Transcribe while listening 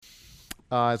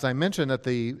As I mentioned at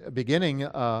the beginning,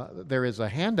 there is a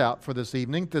handout for this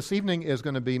evening. This evening is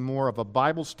going to be more of a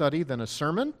Bible study than a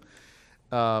sermon.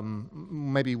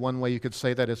 Maybe one way you could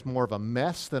say that it's more of a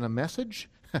mess than a message.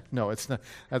 No, it's not.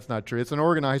 That's not true. It's an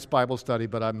organized Bible study,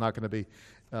 but I'm not going to be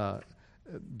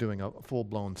doing a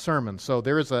full-blown sermon. So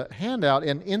there is a handout,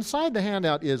 and inside the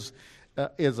handout is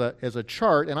a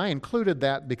chart, and I included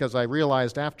that because I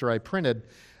realized after I printed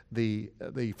the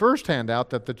first handout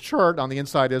that the chart on the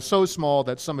inside is so small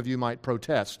that some of you might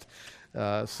protest.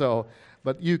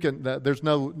 But you can. There's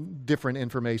no different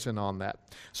information on that.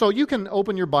 So you can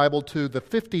open your Bible to the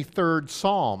 53rd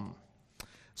Psalm.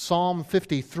 Psalm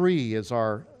 53 is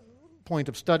our point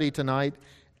of study tonight.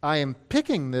 I am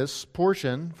picking this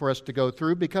portion for us to go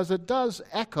through because it does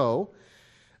echo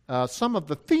some of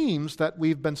the themes that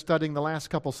we've been studying the last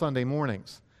couple Sunday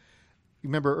mornings.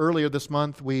 Remember earlier this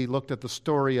month we looked at the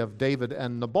story of David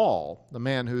and Nabal, the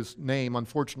man whose name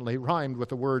unfortunately rhymed with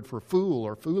the word for fool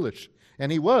or foolish.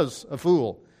 And he was a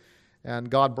fool, and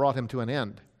God brought him to an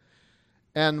end.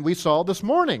 And we saw this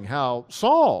morning how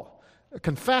Saul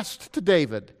confessed to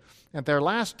David at their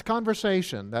last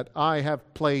conversation that I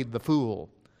have played the fool.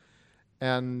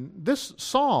 And this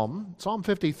psalm, Psalm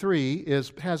 53,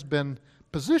 has been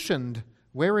positioned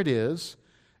where it is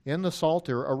in the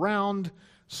Psalter around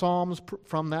Psalms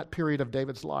from that period of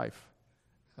David's life.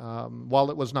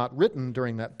 While it was not written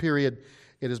during that period,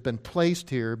 it has been placed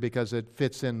here because it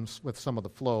fits in with some of the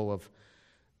flow of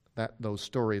those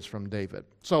stories from David.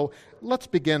 So let's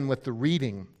begin with the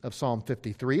reading of Psalm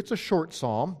 53. It's a short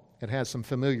psalm. It has some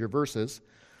familiar verses.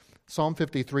 Psalm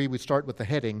 53, we start with the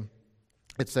heading.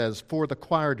 It says, "For the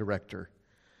choir director,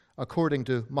 according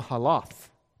to Mahalath,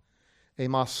 a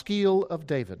maskil of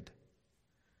David.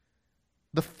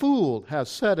 The fool has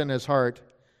said in his heart,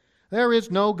 there is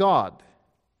no God.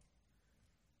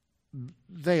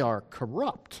 They are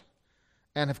corrupt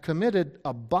and have committed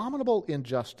abominable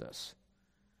injustice.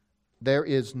 There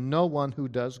is no one who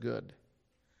does good.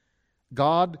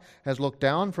 God has looked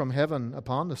down from heaven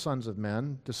upon the sons of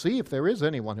men to see if there is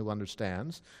anyone who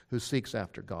understands, who seeks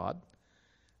after God.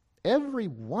 Every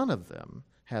one of them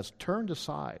has turned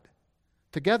aside.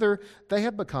 Together they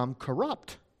have become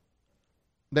corrupt.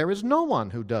 There is no one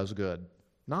who does good,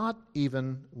 not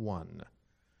even one.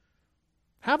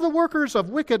 Have the workers of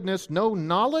wickedness no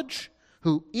knowledge,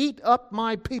 who eat up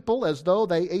my people as though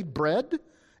they ate bread,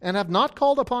 and have not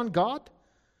called upon God?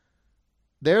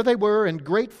 There they were in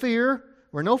great fear,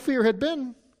 where no fear had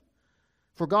been.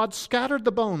 For God scattered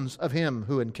the bones of him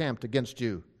who encamped against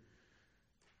you.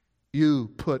 You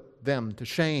put them to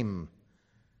shame,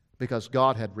 because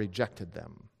God had rejected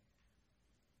them.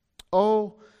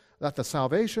 Oh, that the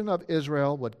salvation of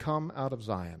Israel would come out of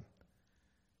Zion.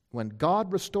 When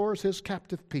God restores his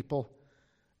captive people,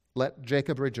 let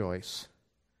Jacob rejoice,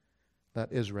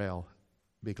 let Israel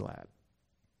be glad."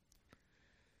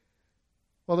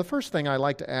 Well, the first thing I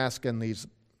like to ask in these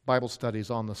Bible studies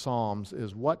on the Psalms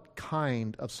is, what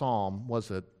kind of psalm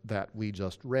was it that we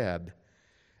just read?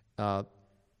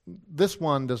 This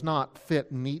one does not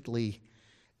fit neatly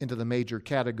into the major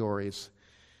categories.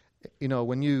 You know,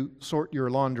 when you sort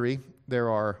your laundry, there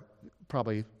are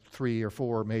probably 3 or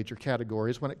 4 major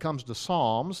categories. When it comes to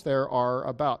Psalms, there are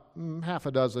about half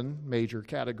a dozen major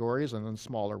categories and then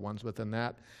smaller ones within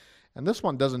that. And this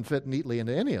one doesn't fit neatly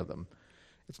into any of them.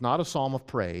 It's not a psalm of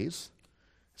praise.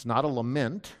 It's not a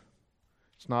lament.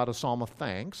 It's not a psalm of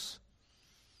thanks.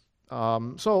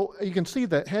 So you can see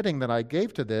the heading that I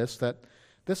gave to this, that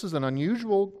this is an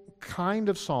unusual kind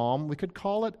of psalm. We could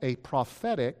call it a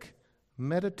prophetic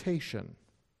meditation.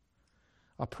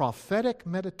 A prophetic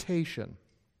meditation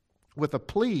with a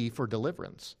plea for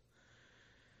deliverance.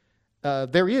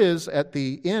 There is, at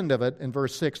the end of it, in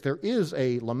verse 6, there is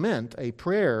a lament, a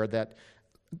prayer that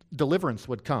deliverance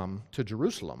would come to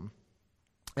Jerusalem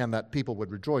and that people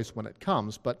would rejoice when it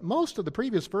comes. But most of the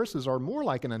previous verses are more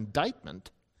like an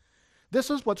indictment. This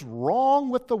is what's wrong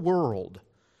with the world,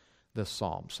 this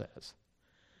psalm says.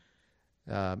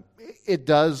 It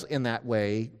does, in that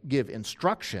way, give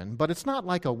instruction, but it's not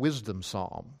like a wisdom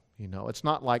psalm. You know, it's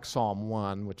not like Psalm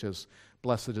 1, which is,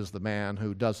 blessed is the man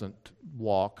who doesn't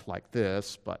walk like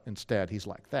this, but instead he's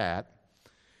like that.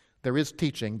 There is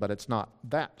teaching, but it's not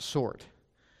that sort.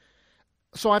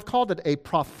 So I've called it a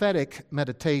prophetic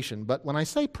meditation, but when I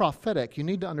say prophetic, you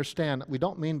need to understand that we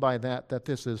don't mean by that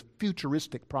this is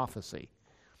futuristic prophecy.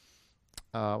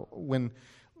 When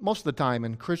most of the time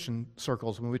in Christian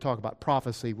circles, when we talk about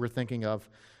prophecy, we're thinking of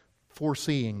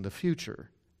foreseeing the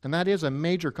future. And that is a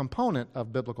major component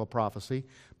of biblical prophecy,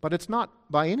 but it's not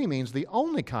by any means the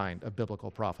only kind of biblical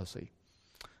prophecy.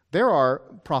 There are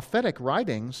prophetic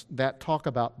writings that talk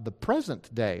about the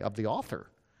present day of the author,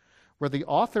 where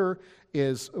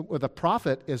the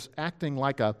prophet is acting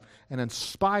like an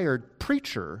inspired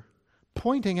preacher,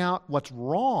 pointing out what's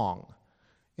wrong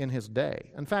in his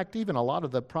day. In fact, even a lot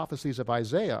of the prophecies of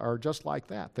Isaiah are just like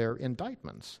that. They're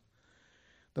indictments.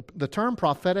 The term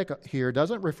prophetic here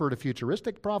doesn't refer to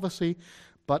futuristic prophecy,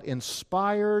 but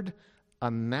inspired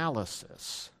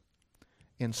analysis.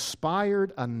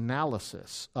 Inspired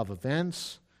analysis of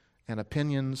events and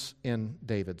opinions in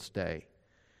David's day.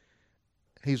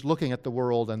 He's looking at the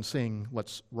world and seeing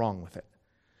what's wrong with it.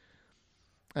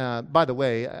 By the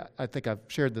way, I think I've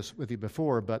shared this with you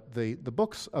before, but the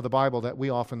books of the Bible that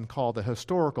we often call the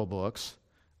historical books,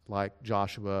 like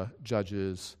Joshua,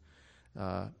 Judges,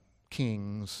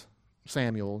 Kings,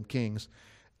 Samuel, Kings,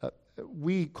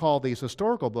 we call these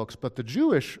historical books, but the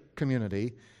Jewish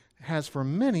community has for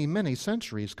many, many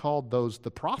centuries called those the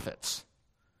prophets,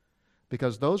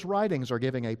 because those writings are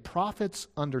giving a prophet's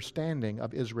understanding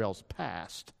of Israel's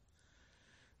past,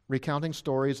 recounting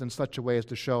stories in such a way as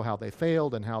to show how they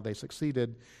failed and how they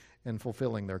succeeded in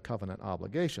fulfilling their covenant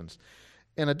obligations.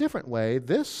 In a different way,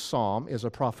 this psalm is a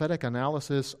prophetic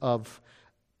analysis of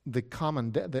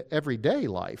the everyday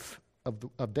life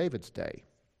of David's day.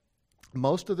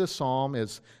 Most of this psalm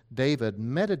is David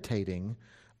meditating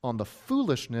on the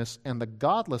foolishness and the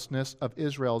godlessness of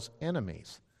Israel's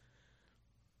enemies.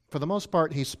 For the most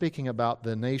part, he's speaking about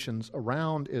the nations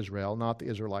around Israel, not the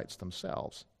Israelites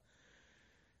themselves.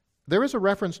 There is a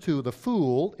reference to the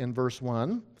fool in verse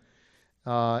 1,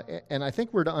 and I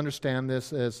think we're to understand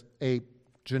this as a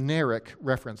generic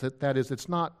reference. That is, it's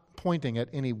not pointing at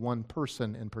any one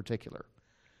person in particular.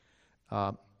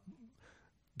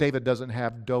 David doesn't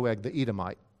have Doeg the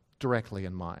Edomite directly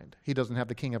in mind. He doesn't have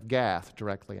the king of Gath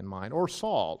directly in mind, or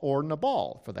Saul, or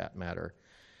Nabal for that matter.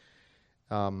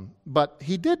 But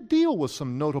he did deal with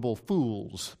some notable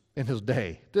fools in his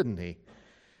day, didn't he?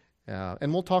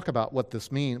 And we'll talk about what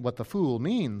the fool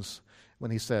means when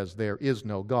he says there is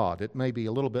no God. It may be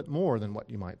a little bit more than what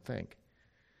you might think.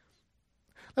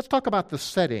 Let's talk about the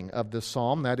setting of this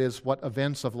psalm, that is, what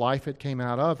events of life it came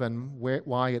out of and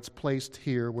why it's placed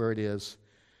here where it is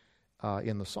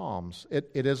in the Psalms.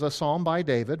 It is a psalm by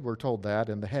David, we're told that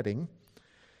in the heading,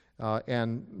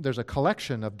 and there's a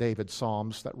collection of David's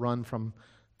psalms that run from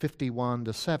 51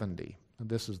 to 70. And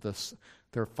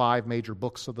there are 5 major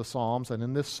books of the Psalms, and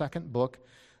in this second book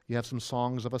you have some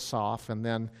songs of Asaph, and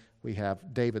then we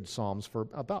have David's psalms for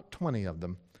about 20 of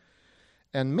them.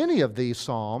 And many of these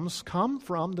psalms come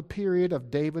from the period of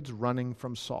David's running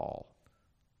from Saul.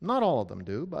 Not all of them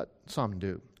do, but some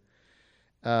do.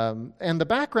 And the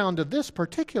background of this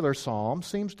particular psalm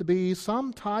seems to be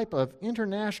some type of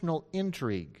international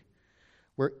intrigue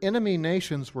where enemy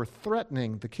nations were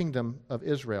threatening the kingdom of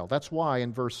Israel. That's why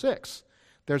in verse 6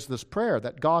 there's this prayer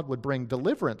that God would bring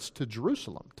deliverance to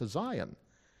Jerusalem, to Zion.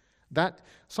 That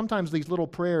sometimes these little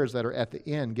prayers that are at the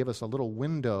end give us a little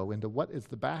window into what is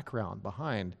the background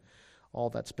behind all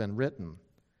that's been written.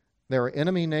 There are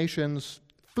enemy nations,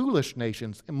 foolish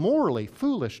nations, morally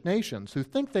foolish nations who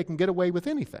think they can get away with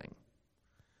anything.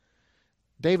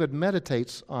 David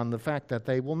meditates on the fact that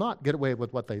they will not get away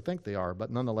with what they think they are, but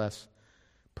nonetheless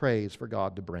prays for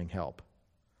God to bring help.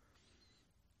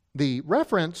 The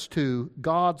reference to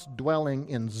God's dwelling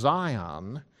in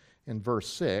Zion in verse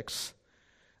 6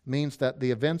 means that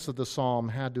the events of the psalm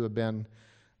had to have been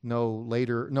no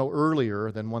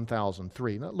earlier than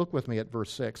 1003. Now look with me at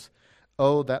verse 6.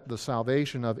 Oh, that the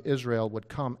salvation of Israel would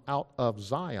come out of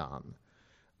Zion.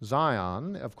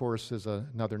 Zion, of course, is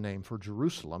another name for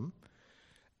Jerusalem.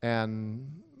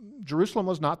 And Jerusalem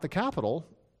was not the capital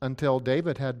until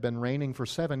David had been reigning for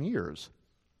 7 years.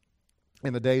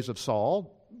 In the days of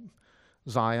Saul,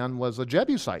 Zion was a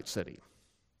Jebusite city.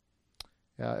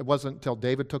 It wasn't until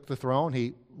David took the throne,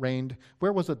 he reigned.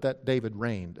 Where was it that David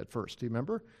reigned at first? Do you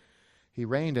remember? He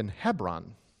reigned in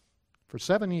Hebron for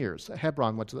 7 years.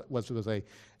 Hebron was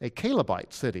a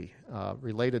Calebite city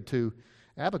related to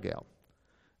Abigail.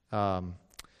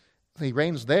 He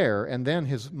reigns there, and then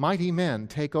his mighty men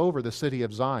take over the city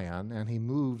of Zion, and he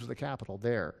moves the capital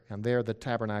there. And there the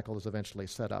tabernacle is eventually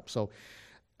set up. So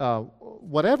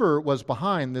whatever was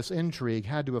behind this intrigue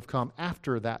had to have come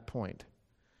after that point.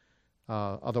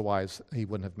 Otherwise, he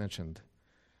wouldn't have mentioned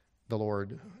the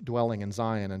Lord dwelling in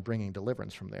Zion and bringing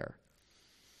deliverance from there.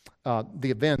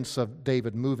 The events of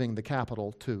David moving the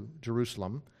capital to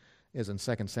Jerusalem is in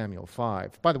 2 Samuel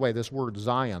 5. By the way, this word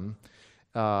Zion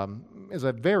is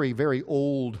a very, very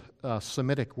old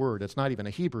Semitic word. It's not even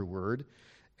a Hebrew word.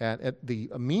 And the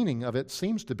meaning of it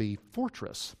seems to be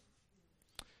fortress.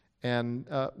 And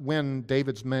when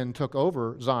David's men took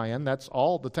over Zion, that's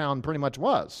all the town pretty much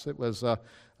was. It was a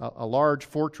large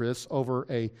fortress over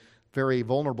a very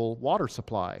vulnerable water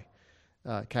supply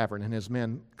cavern, and his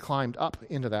men climbed up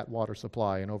into that water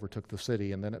supply and overtook the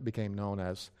city, and then it became known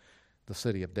as the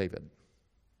city of David.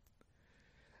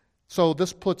 So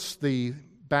this puts the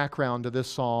background to this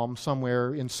psalm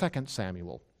somewhere in 2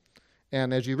 Samuel.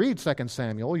 And as you read 2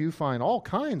 Samuel, you find all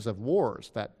kinds of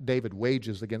wars that David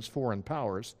wages against foreign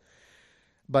powers.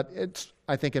 But it's,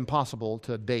 I think, impossible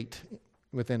to date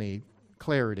with any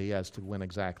clarity as to when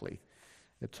exactly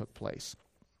it took place.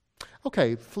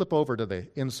 Okay, flip over to the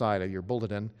inside of your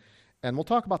bulletin, and we'll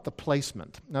talk about the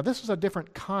placement. Now, this is a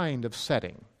different kind of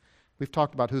setting. We've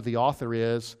talked about who the author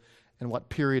is and what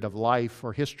period of life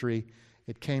or history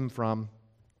it came from.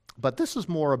 But this is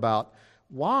more about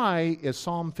why is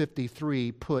Psalm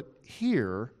 53 put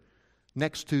here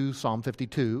next to Psalm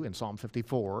 52 and Psalm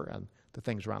 54 and the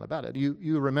things around about it.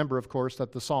 You remember, of course,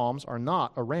 that the Psalms are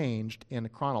not arranged in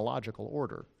chronological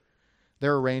order.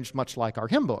 They're arranged much like our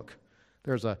hymn book.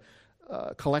 There's a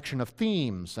collection of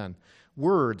themes and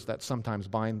words that sometimes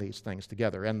bind these things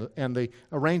together. And the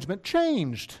arrangement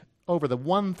changed over the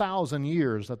 1,000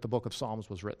 years that the book of Psalms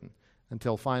was written,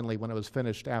 until finally, when it was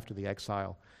finished after the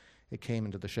exile, it came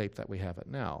into the shape that we have it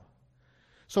now.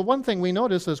 So one thing we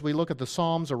notice as we look at the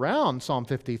Psalms around Psalm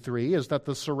 53 is that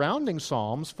the surrounding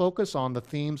Psalms focus on the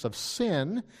themes of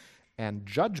sin and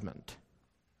judgment.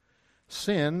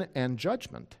 Sin and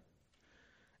judgment.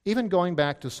 Even going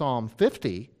back to Psalm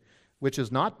 50, which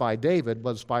is not by David,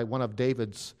 was by one of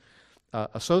David's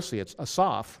associates,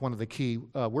 Asaph, one of the key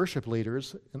worship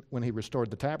leaders when he restored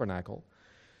the tabernacle,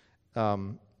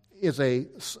 is an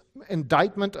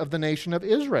indictment of the nation of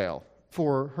Israel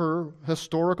for her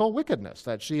historical wickedness,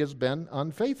 that she has been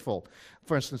unfaithful.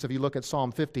 For instance, if you look at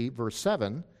Psalm 50, verse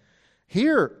 7,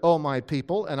 "Hear, O my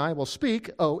people, and I will speak,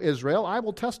 O Israel, I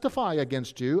will testify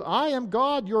against you. I am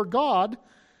God, your God.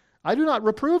 I do not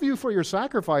reprove you for your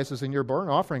sacrifices, and your burnt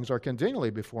offerings are continually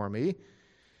before me.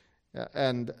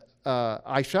 And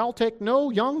I shall take no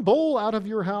young bull out of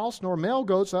your house, nor male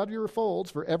goats out of your folds,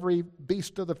 for every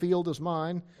beast of the field is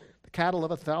mine, the cattle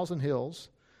of 1,000 hills."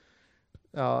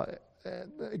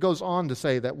 It goes on to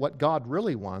say that what God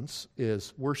really wants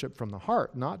is worship from the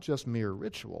heart, not just mere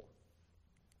ritual.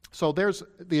 So there's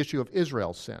the issue of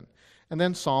Israel's sin. And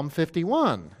then Psalm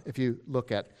 51, if you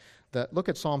look at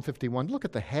Psalm 51, look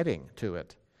at the heading to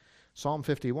it. Psalm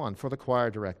 51, for the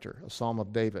choir director, a psalm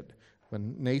of David,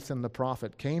 when Nathan the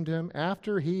prophet came to him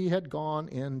after he had gone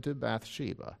into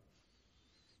Bathsheba.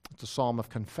 It's a psalm of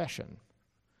confession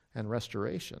and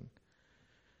restoration.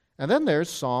 And then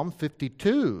there's Psalm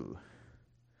 52.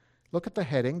 Look at the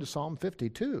heading to Psalm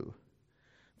 52.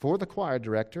 For the choir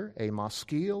director, a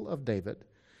maskil of David,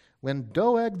 when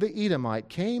Doeg the Edomite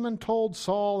came and told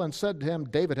Saul and said to him,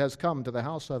 "David has come to the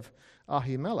house of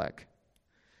Ahimelech."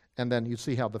 And then you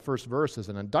see how the first verse is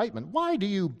an indictment. "Why do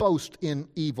you boast in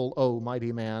evil, O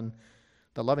mighty man?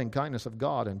 The loving kindness of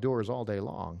God endures all day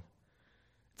long."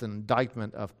 It's an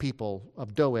indictment of people,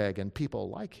 of Doeg and people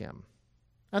like him.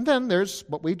 And then there's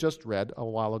what we just read a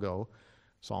while ago,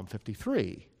 Psalm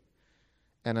 53,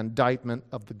 an indictment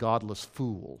of the godless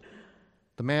fool,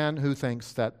 the man who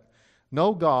thinks that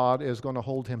no God is going to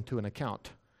hold him to an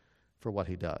account for what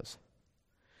he does.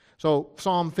 So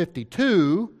Psalm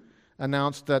 52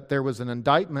 announced that there was an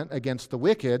indictment against the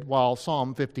wicked, while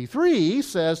Psalm 53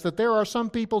 says that there are some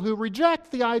people who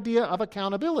reject the idea of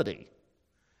accountability.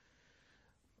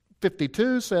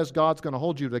 52 says God's going to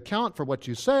hold you to account for what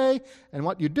you say and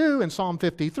what you do, and Psalm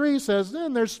 53 says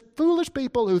then there's foolish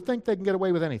people who think they can get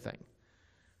away with anything,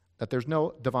 that there's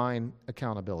no divine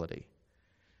accountability.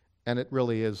 And it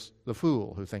really is the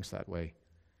fool who thinks that way.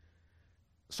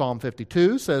 Psalm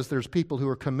 52 says there's people who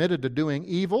are committed to doing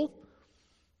evil.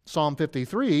 Psalm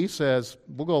 53 says,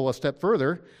 we'll go a step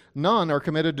further, none are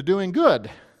committed to doing good.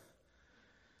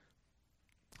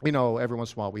 You know, every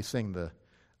once in a while we sing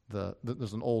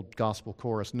there's an old gospel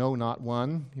chorus, "No, not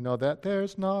one." You know that?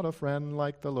 "There's not a friend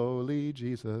like the lowly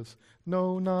Jesus.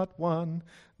 No, not one.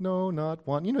 No, not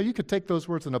one." You know, you could take those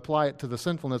words and apply it to the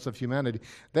sinfulness of humanity.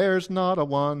 "There's not a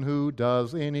one who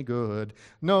does any good.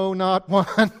 No, not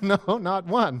one. No, not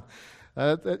one."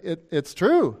 It's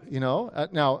true, you know.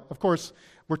 Now, of course,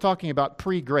 we're talking about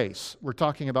pre-grace. We're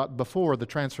talking about before the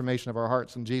transformation of our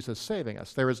hearts and Jesus saving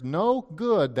us. There is no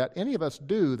good that any of us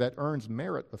do that earns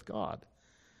merit with God.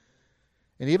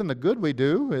 And even the good we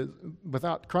do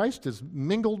without Christ is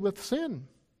mingled with sin.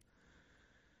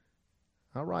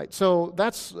 All right, so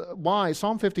that's why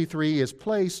Psalm 53 is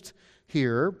placed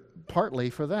here, partly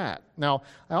for that. Now,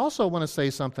 I also want to say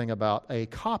something about a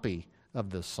copy of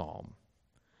this psalm.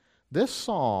 This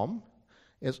psalm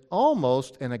is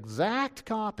almost an exact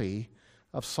copy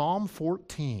of Psalm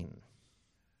 14.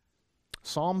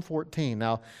 Psalm 14.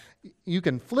 Now, you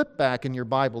can flip back in your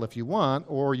Bible if you want,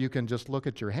 or you can just look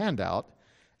at your handout.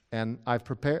 And I've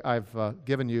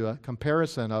given you a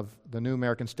comparison of the New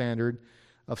American Standard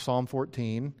of Psalm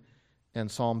 14 and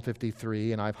Psalm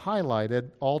 53, and I've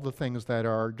highlighted all the things that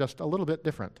are just a little bit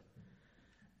different.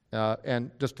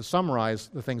 And just to summarize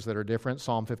the things that are different,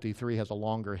 Psalm 53 has a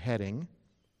longer heading.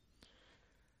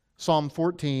 Psalm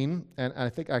 14, and I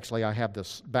think actually I have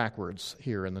this backwards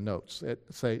here in the notes. It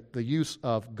say the use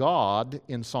of God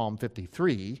in Psalm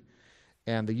 53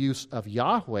 and the use of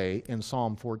Yahweh in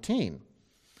Psalm 14.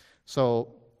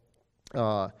 So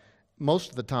most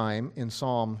of the time in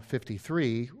Psalm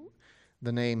 53,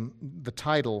 the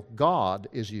title God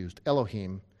is used,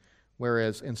 Elohim,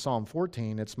 whereas in Psalm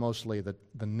 14, it's mostly the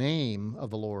name of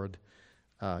the Lord,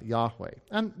 Yahweh.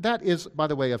 And that is, by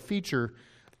the way, a feature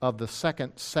of the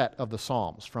second set of the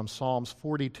Psalms, from Psalms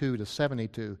 42 to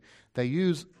 72. They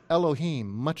use Elohim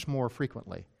much more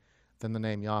frequently than the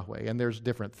name Yahweh. And there's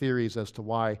different theories as to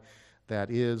why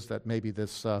that is, that maybe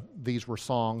these were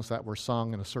songs that were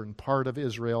sung in a certain part of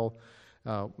Israel.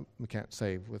 We can't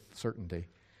say with certainty.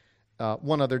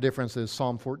 One other difference is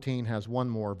Psalm 14 has one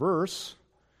more verse,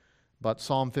 but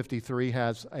Psalm 53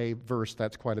 has a verse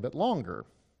that's quite a bit longer.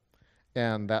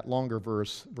 And that longer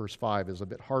verse, verse 5, is a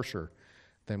bit harsher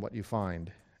than what you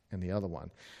find in the other one.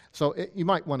 So you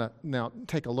might want to now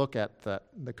take a look at the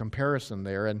comparison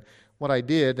there. And what I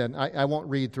did, and I won't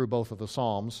read through both of the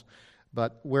Psalms,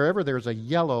 but wherever there's a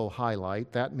yellow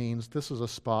highlight, that means this is a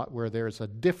spot where there's a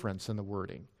difference in the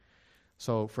wording.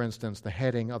 So, for instance, the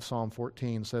heading of Psalm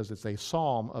 14 says it's a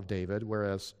psalm of David,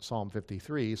 whereas Psalm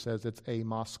 53 says it's a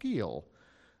maskil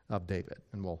of David.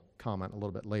 And we'll comment a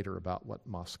little bit later about what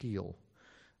maskil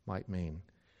might mean.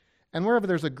 And wherever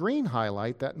there's a green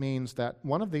highlight, that means that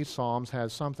one of these psalms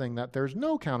has something that there's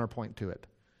no counterpoint to it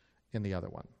in the other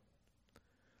one.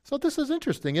 So this is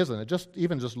interesting, isn't it?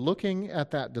 Even just looking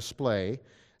at that display,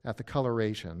 at the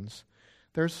colorations,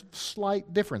 there's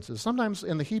slight differences. Sometimes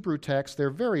in the Hebrew text,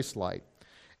 they're very slight.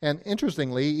 And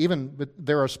interestingly,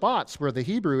 there are spots where the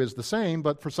Hebrew is the same,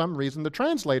 but for some reason the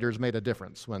translators made a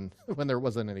difference when there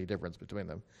wasn't any difference between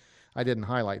them. I didn't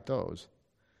highlight those.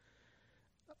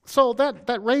 So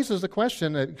that raises the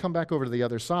question, come back over to the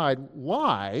other side,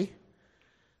 why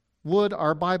would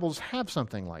our Bibles have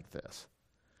something like this?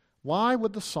 Why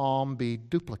would the psalm be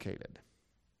duplicated?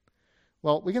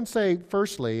 Well, we can say,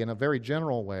 firstly, in a very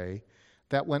general way,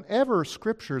 that whenever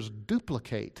scriptures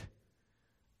duplicate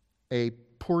a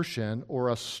portion or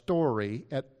a story,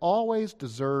 it always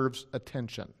deserves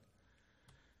attention.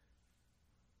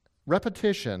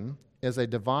 Repetition is a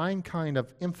divine kind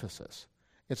of emphasis.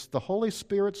 It's the Holy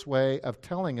Spirit's way of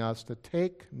telling us to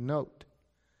take note.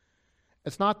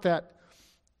 It's not that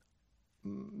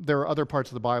there are other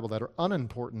parts of the Bible that are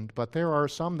unimportant, but there are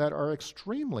some that are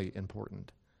extremely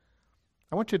important.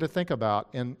 I want you to think about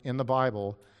in the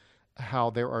Bible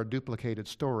how there are duplicated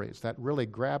stories that really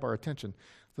grab our attention.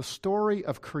 The story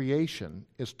of creation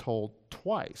is told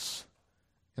twice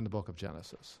in the book of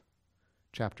Genesis.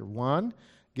 Chapter 1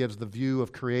 gives the view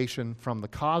of creation from the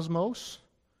cosmos.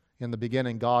 In the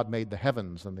beginning, God made the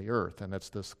heavens and the earth, and it's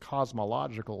this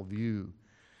cosmological view.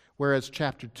 Whereas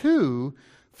chapter 2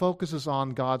 focuses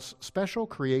on God's special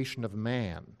creation of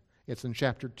man. It's in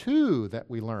chapter 2 that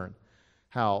we learn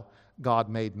how God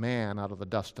made man out of the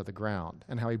dust of the ground,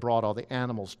 and how he brought all the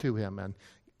animals to him and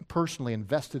personally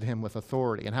invested him with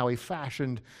authority, and how he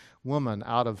fashioned woman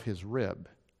out of his rib.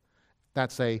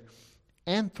 That's a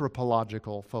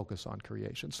anthropological focus on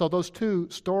creation. So those two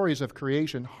stories of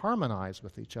creation harmonize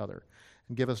with each other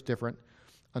and give us different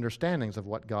understandings of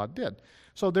what God did.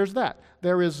 So there's that.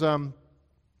 There's the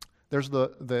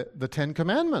Ten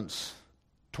Commandments.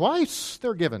 Twice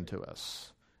they're given to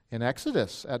us. In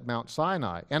Exodus at Mount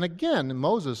Sinai, and again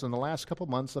Moses in the last couple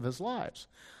months of his lives,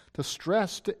 to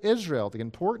stress to Israel the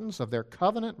importance of their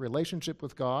covenant relationship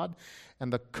with God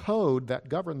and the code that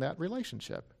governed that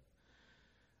relationship.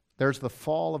 There's the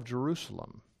fall of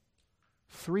Jerusalem.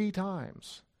 3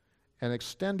 times. An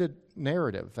extended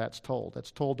narrative that's told.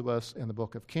 It's told to us in the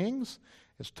book of Kings.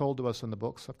 It's told to us in the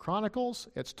books of Chronicles.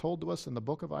 It's told to us in the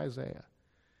book of Isaiah.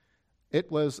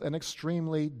 It was an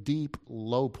extremely deep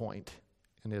low point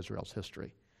in Israel's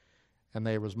history. And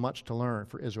there was much to learn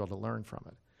for Israel to learn from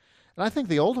it. And I think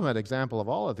the ultimate example of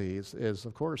all of these is,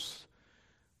 of course,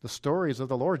 the stories of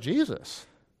the Lord Jesus.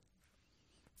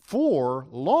 4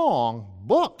 long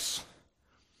books.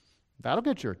 That'll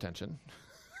get your attention.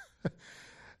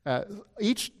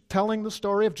 each telling the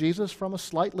story of Jesus from a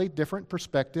slightly different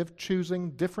perspective,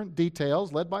 choosing different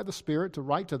details led by the Spirit to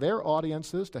write to their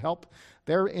audiences, to help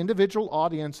their individual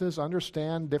audiences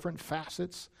understand different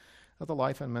facets of the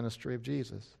life and ministry of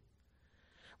Jesus.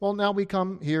 Well, now we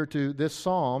come here to this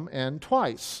psalm, and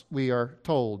twice we are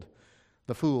told,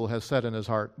 the fool has said in his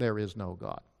heart, there is no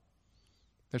God.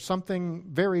 There's something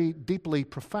very deeply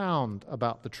profound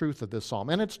about the truth of this psalm.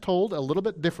 And it's told a little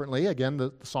bit differently. Again,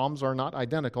 the psalms are not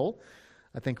identical.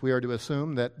 I think we are to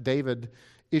assume that David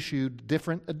issued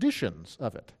different editions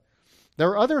of it. There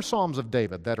are other psalms of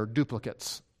David that are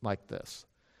duplicates like this.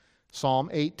 Psalm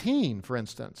 18, for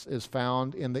instance, is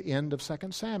found in the end of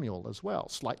 2 Samuel as well,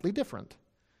 slightly different.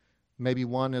 Maybe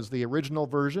one is the original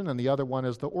version and the other one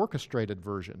is the orchestrated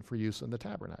version for use in the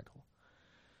tabernacle.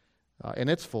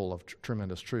 And it's full of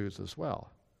tremendous truths as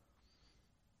well.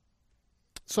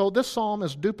 So this psalm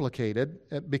is duplicated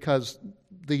because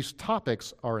these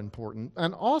topics are important.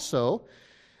 And also,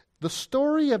 the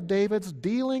story of David's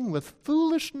dealing with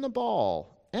foolish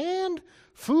Nabal and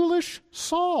foolish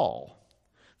Saul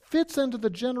fits into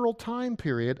the general time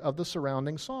period of the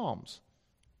surrounding psalms.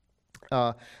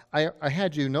 I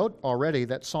had you note already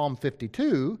that Psalm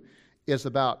 52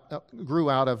 grew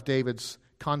out of David's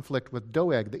conflict with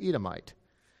Doeg the Edomite.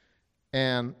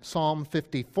 And Psalm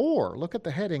 54, look at the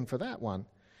heading for that one.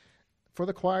 For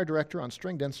the choir director on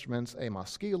stringed instruments, a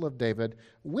maskil of David,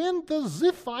 when the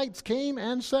Ziphites came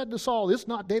and said to Saul, is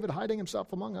not David hiding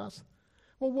himself among us?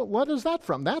 Well, what is that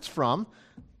from? That's from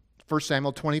 1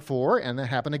 Samuel 24, and that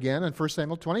happened again in 1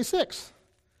 Samuel 26.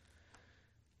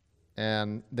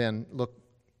 And then look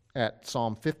at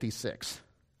Psalm 56.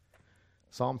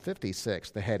 Psalm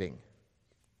 56, the heading.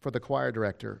 For the choir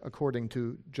director, according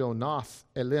to Jonath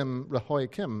Elim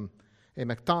Rehoiakim, a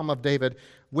Mektam of David,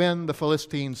 when the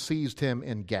Philistines seized him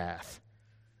in Gath.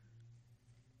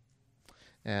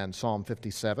 And Psalm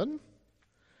 57,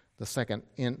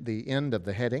 the end of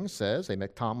the heading says, a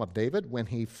Mektam of David, when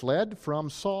he fled from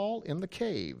Saul in the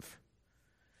cave.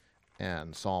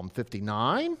 And Psalm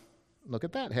 59, look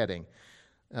at that heading.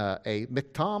 A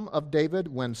Mektam of David,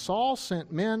 when Saul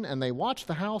sent men and they watched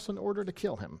the house in order to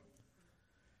kill him.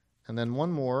 And then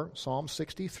one more, Psalm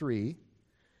 63,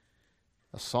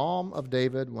 a psalm of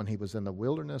David when he was in the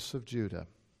wilderness of Judah.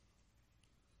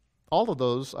 All of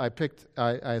those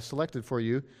I selected for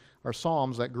you are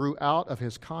psalms that grew out of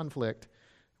his conflict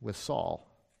with Saul.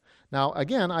 Now,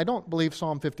 again, I don't believe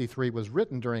Psalm 53 was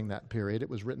written during that period. It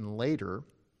was written later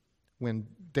when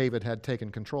David had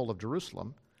taken control of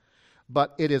Jerusalem.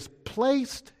 But it is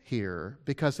placed here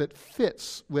because it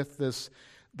fits with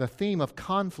the theme of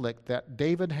conflict that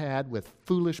David had with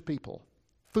foolish people,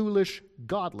 foolish,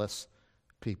 godless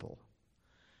people.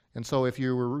 And so if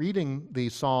you were reading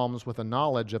these Psalms with a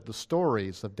knowledge of the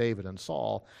stories of David and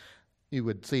Saul, you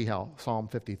would see how Psalm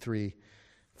 53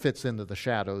 fits into the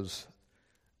shadows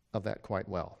of that quite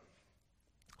well.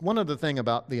 One other thing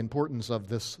about the importance of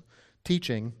this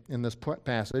teaching in this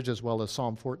passage, as well as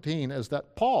Psalm 14, is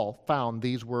that Paul found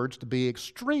these words to be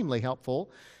extremely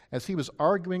helpful as he was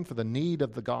arguing for the need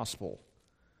of the gospel.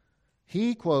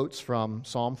 He quotes from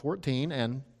Psalm 14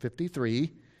 and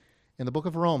 53 in the book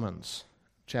of Romans,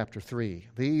 chapter 3.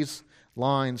 These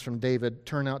lines from David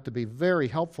turn out to be very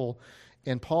helpful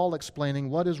in Paul explaining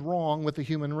what is wrong with the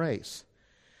human race.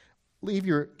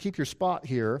 Keep your spot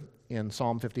here in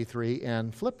Psalm 53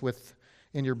 and flip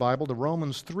in your Bible to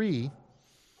Romans 3.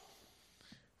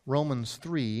 Romans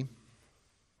 3.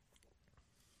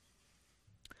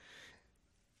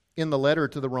 In the letter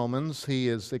to the Romans, he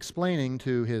is explaining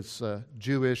to his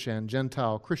Jewish and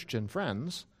Gentile Christian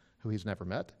friends, who he's never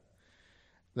met,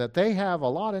 that they have a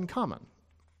lot in common,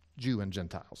 Jew and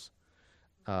Gentiles,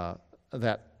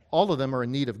 that all of them are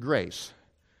in need of grace.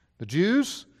 The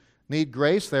Jews need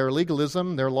grace. Their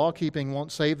legalism, their law-keeping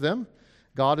won't save them.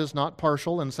 God is not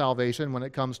partial in salvation when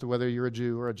it comes to whether you're a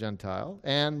Jew or a Gentile.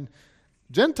 And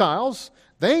Gentiles,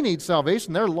 they need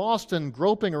salvation. They're lost and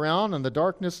groping around in the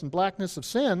darkness and blackness of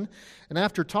sin. And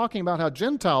after talking about how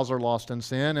Gentiles are lost in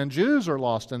sin and Jews are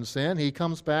lost in sin, he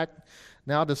comes back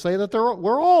now to say that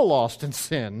we're all lost in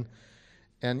sin.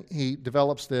 And he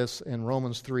develops this in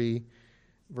Romans 3,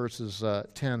 verses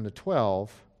 10 to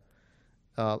 12.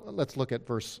 Let's look at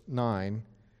verse 9.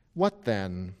 What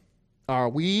then? Are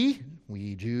we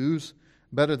Jews,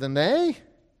 better than they?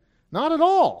 Not at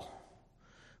all.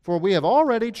 For we have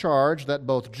already charged that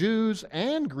both Jews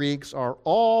and Greeks are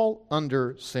all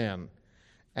under sin.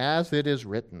 As it is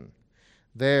written,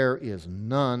 there is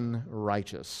none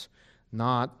righteous,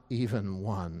 not even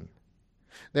one.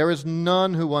 There is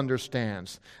none who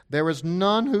understands. There is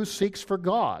none who seeks for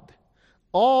God.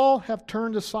 All have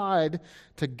turned aside.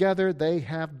 Together they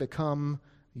have become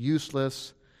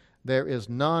useless. There is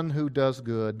none who does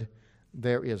good.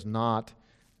 There is not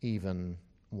even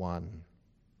one.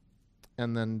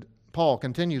 And then Paul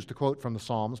continues to quote from the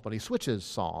Psalms, but he switches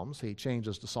Psalms. He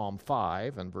changes to Psalm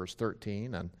 5 and verse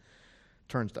 13 and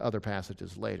turns to other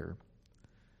passages later,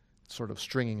 sort of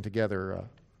stringing together a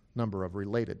number of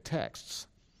related texts.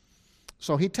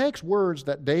 So he takes words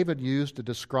that David used to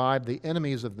describe the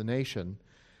enemies of the nation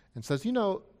and says,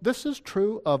 this is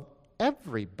true of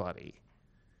everybody,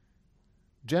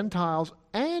 Gentiles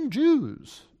and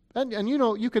Jews. And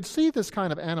you could see this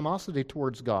kind of animosity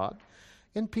towards God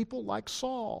in people like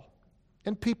Saul,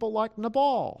 in people like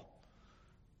Nabal,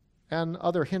 and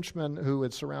other henchmen who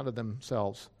had surrounded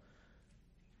themselves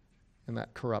in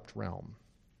that corrupt realm.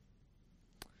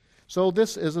 So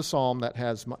this is a psalm that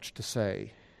has much to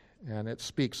say, and it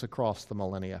speaks across the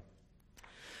millennia.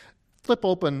 Flip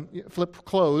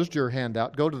closed your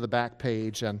handout, go to the back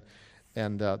page, and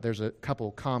there's a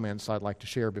couple comments I'd like to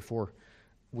share before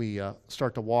we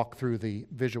start to walk through the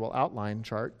visual outline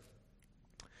chart.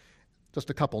 Just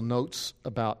a couple notes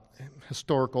about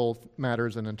historical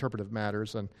matters and interpretive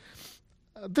matters. And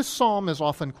this psalm is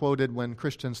often quoted when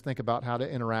Christians think about how to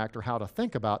interact or how to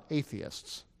think about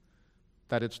atheists,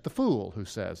 that it's the fool who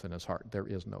says in his heart, there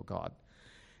is no God.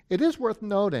 It is worth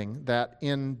noting that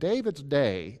in David's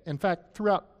day, in fact,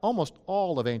 throughout almost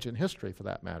all of ancient history for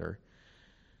that matter,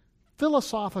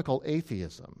 philosophical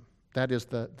atheism, that is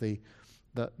the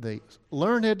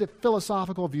learned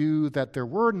philosophical view that there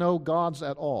were no gods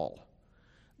at all,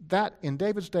 that in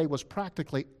David's day was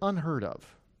practically unheard of.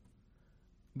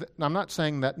 I'm not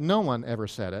saying that no one ever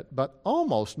said it, but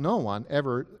almost no one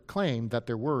ever claimed that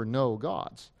there were no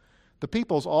gods. The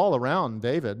peoples all around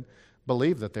David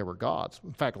believed that there were gods.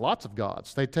 In fact, lots of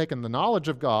gods. They'd taken the knowledge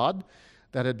of God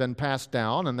that had been passed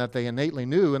down and that they innately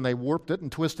knew, and they warped it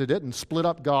and twisted it and split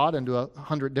up God into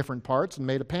 100 different parts and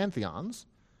made a pantheons.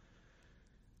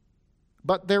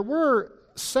 But there were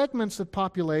segments of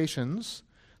populations,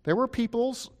 there were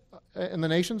peoples in the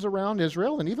nations around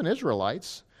Israel and even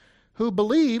Israelites who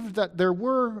believed that there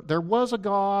was a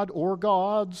God or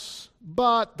gods,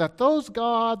 but that those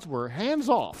gods were hands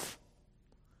off,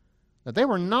 that they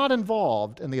were not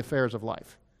involved in the affairs of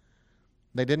life.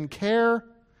 They didn't care,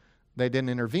 they didn't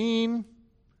intervene,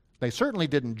 they certainly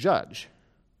didn't judge.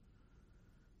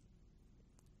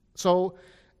 So,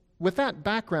 with that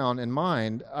background in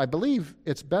mind, I believe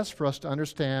it's best for us to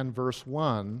understand verse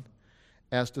 1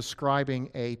 as describing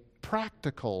a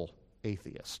practical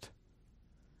atheist.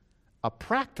 A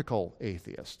practical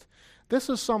atheist. This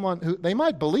is someone who, they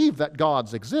might believe that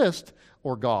gods exist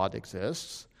or God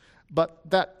exists, but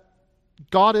that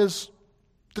God is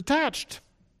detached,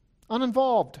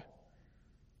 uninvolved,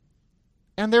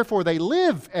 and therefore they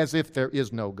live as if there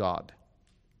is no God.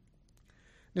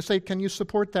 You say, can you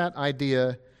support that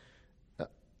idea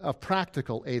of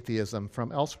practical atheism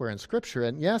from elsewhere in Scripture?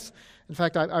 And yes, in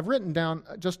fact, I've written down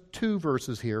just 2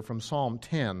 verses here from Psalm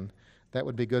 10 that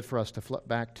would be good for us to flip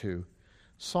back to.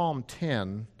 Psalm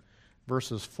 10,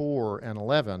 verses 4 and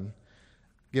 11,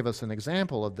 give us an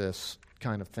example of this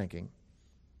kind of thinking.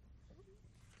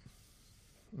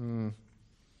 No,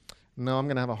 I'm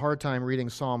going to have a hard time reading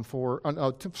Psalm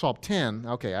 10.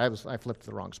 Okay, I flipped to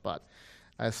the wrong spot.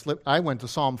 I went to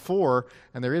Psalm 4,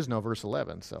 and there is no verse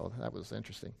 11, so that was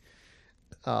interesting.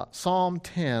 Psalm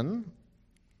 10,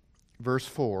 verse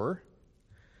 4.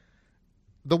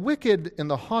 The wicked in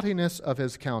the haughtiness of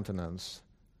his countenance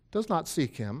does not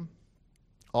seek him.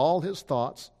 All his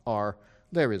thoughts are,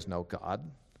 there is no God.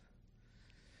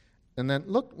 And then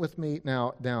look with me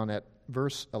now down at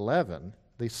verse 11.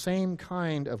 The same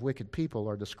kind of wicked people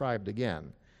are described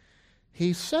again.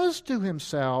 He says to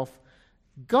himself,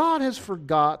 God has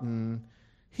forgotten,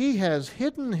 he has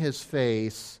hidden his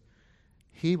face,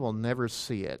 he will never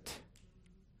see it.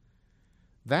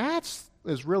 That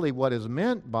is really what is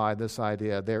meant by this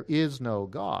idea, there is no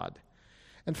God.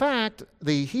 In fact,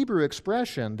 the Hebrew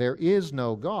expression, there is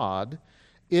no God,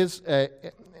 is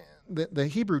the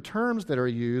Hebrew terms that are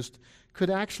used could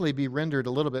actually be rendered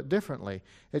a little bit differently.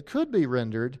 It could be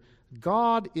rendered,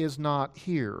 God is not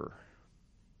here.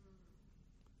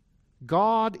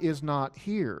 God is not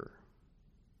here.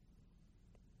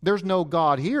 There's no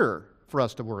God here for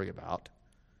us to worry about,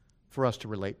 for us to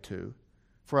relate to,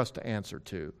 for us to answer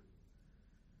to.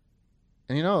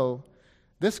 And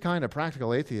this kind of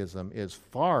practical atheism is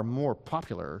far more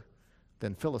popular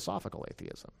than philosophical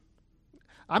atheism.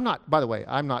 I'm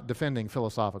not defending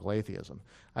philosophical atheism.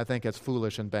 I think it's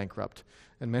foolish and bankrupt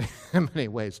in many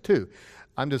ways too.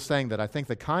 I'm just saying that I think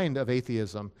the kind of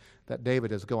atheism that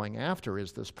David is going after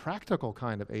is this practical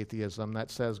kind of atheism that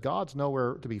says God's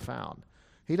nowhere to be found.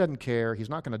 He doesn't care. He's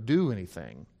not going to do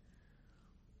anything.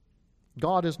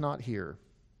 God is not here.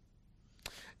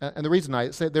 And the reason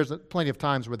I say there's plenty of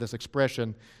times where this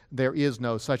expression, there is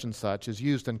no such and such, is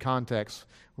used in context.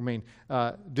 I mean,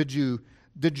 did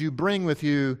you bring with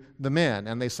you the men?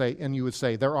 And you would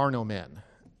say, there are no men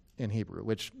in Hebrew,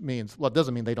 which means, well, it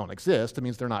doesn't mean they don't exist. It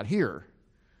means they're not here.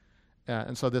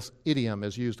 And so this idiom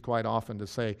is used quite often to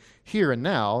say, here and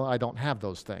now, I don't have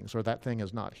those things, or that thing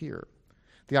is not here.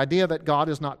 The idea that God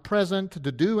is not present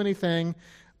to do anything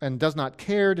and does not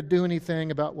care to do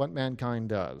anything about what mankind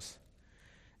does.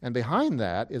 And behind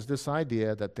that is this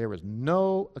idea that there is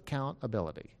no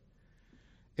accountability.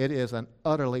 It is an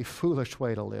utterly foolish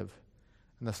way to live.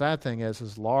 And the sad thing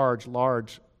is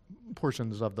large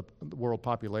portions of the world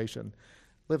population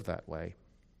live that way.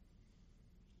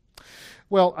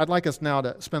 Well, I'd like us now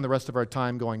to spend the rest of our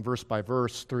time going verse by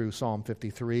verse through Psalm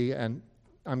 53, and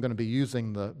I'm going to be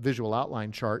using the visual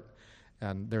outline chart,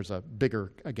 and there's a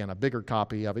bigger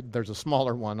copy of it. There's a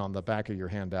smaller one on the back of your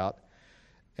handout,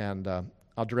 and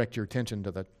I'll direct your attention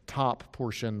to the top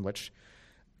portion, which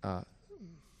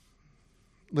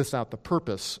lists out the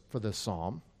purpose for this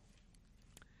psalm.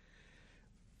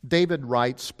 David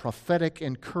writes prophetic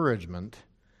encouragement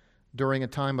during a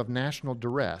time of national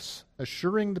duress,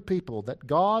 assuring the people that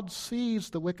God sees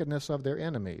the wickedness of their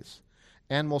enemies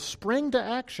and will spring to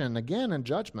action again in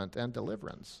judgment and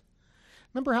deliverance.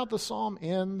 Remember how the psalm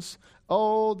ends?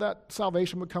 Oh, that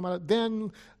salvation would come out.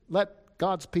 Then let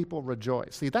God's people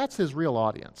rejoice. See, that's his real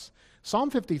audience. Psalm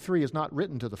 53 is not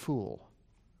written to the fool.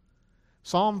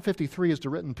 Psalm 53 is to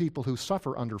written people who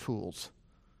suffer under fools,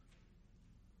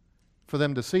 for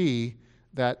them to see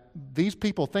that these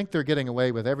people think they're getting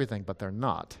away with everything, but they're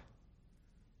not.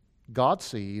 God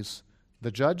sees,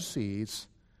 the judge sees,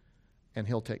 and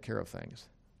he'll take care of things.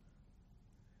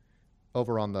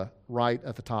 Over on the right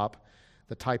at the top,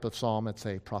 the type of psalm, it's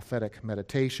a prophetic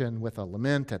meditation with a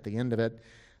lament at the end of it,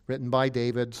 written by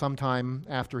David sometime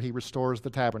after he restores the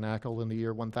tabernacle in the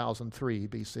year 1003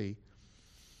 BC.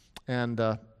 And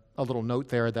a little note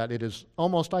there that it is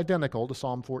almost identical to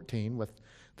Psalm 14, with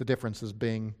the differences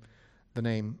being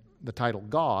the title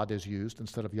God is used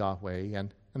instead of Yahweh,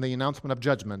 and the announcement of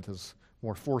judgment is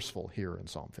more forceful here in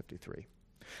Psalm 53.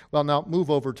 Well, now move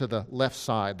over to the left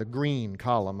side, the green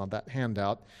column of that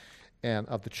handout and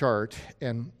of the chart,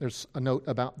 and there's a note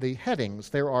about the headings.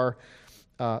 There are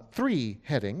 3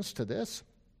 headings to this.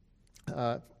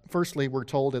 Firstly, we're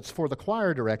told it's for the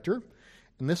choir director,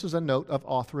 and this is a note of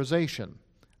authorization,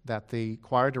 that the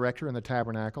choir director in the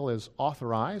tabernacle is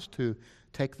authorized to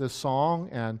take this song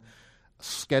and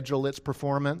schedule its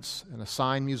performance and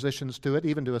assign musicians to it,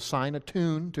 even to assign a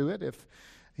tune to it if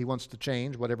he wants to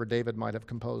change whatever David might have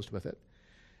composed with it.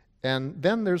 And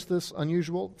then there's this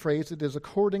unusual phrase, it is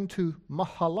according to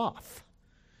mahalath.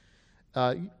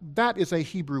 That is a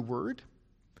Hebrew word.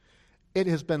 It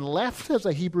has been left as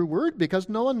a Hebrew word because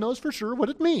no one knows for sure what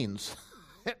it means.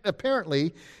 It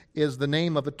apparently is the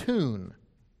name of a tune.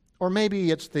 Or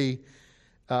maybe it's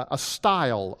a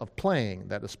style of playing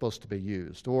that is supposed to be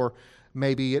used. Or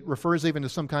maybe it refers even to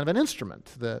some kind of an instrument.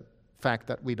 The fact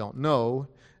that we don't know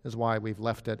is why we've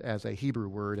left it as a Hebrew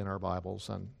word in our Bibles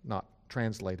and not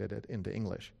translated it into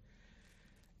English.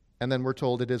 And then we're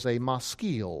told it is a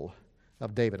maskil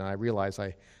of David. And I realize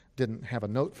I didn't have a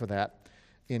note for that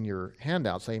in your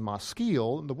handouts. A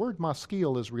maskil, the word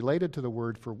maskil is related to the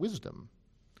word for wisdom.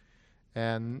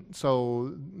 And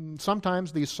so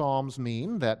sometimes these psalms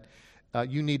mean that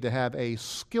you need to have a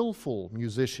skillful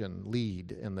musician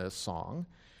lead in this song.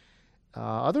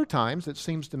 Other times it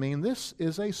seems to mean this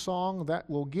is a song that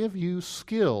will give you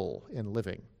skill in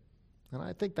living. And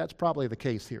I think that's probably the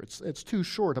case here. It's too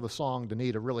short of a song to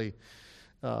need a really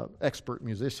expert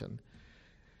musician.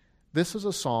 This is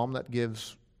a psalm that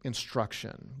gives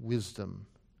instruction, wisdom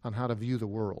on how to view the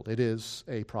world. It is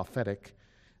a prophetic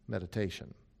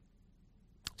meditation.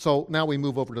 So now we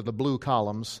move over to the blue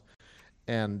columns,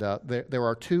 and there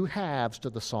are 2 halves to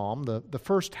the psalm. The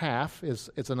first half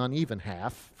it's an uneven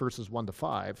half, verses 1 to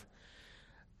 5.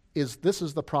 This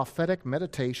is the prophetic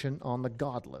meditation on the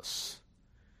godless.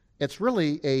 It's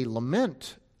really a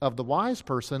lament of the wise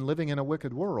person living in a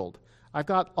wicked world. I've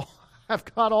got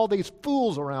all these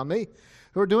fools around me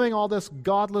who are doing all this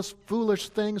godless, foolish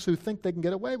things who think they can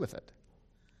get away with it.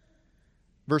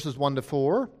 Verses 1 to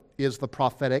 4 is the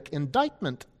prophetic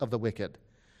indictment of the wicked.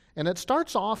 And it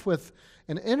starts off with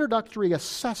an introductory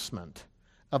assessment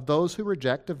of those who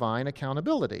reject divine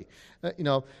accountability.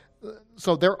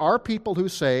 So there are people who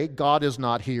say God is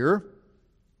not here.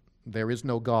 There is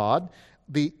no God.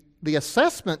 The the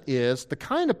assessment is the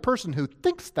kind of person who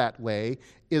thinks that way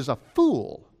is a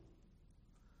fool.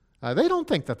 They don't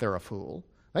think that they're a fool.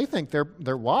 They think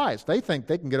they're wise. They think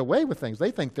they can get away with things.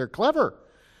 They think they're clever.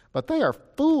 But they are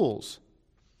fools.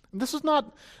 This is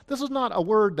not a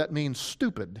word that means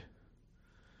stupid,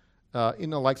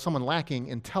 like someone lacking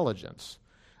intelligence.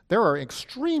 There are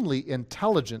extremely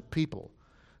intelligent people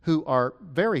who are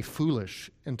very foolish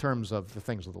in terms of the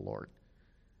things of the Lord.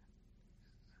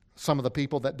 Some of the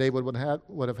people that David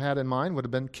would have had in mind would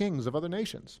have been kings of other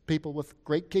nations, people with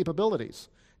great capabilities,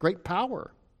 great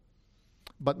power,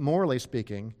 but morally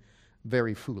speaking,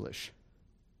 very foolish.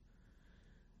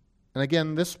 And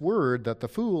again, this word that the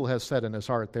fool has said in his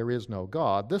heart, there is no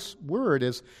God, this word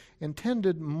is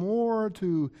intended more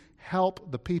to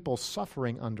help the people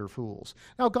suffering under fools.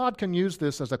 Now, God can use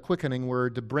this as a quickening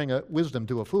word to bring a wisdom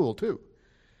to a fool, too.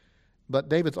 But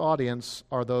David's audience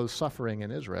are those suffering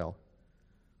in Israel.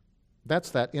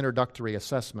 That's that introductory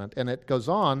assessment. And it goes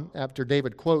on, after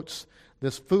David quotes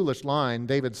this foolish line,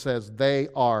 David says, they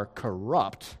are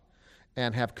corrupt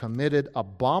and have committed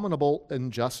abominable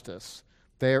injustice.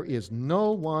 There is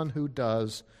no one who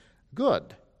does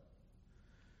good.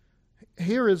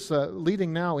 Here is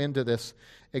leading now into this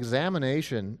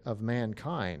examination of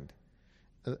mankind,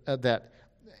 that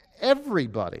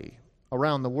everybody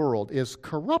around the world is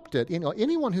corrupted.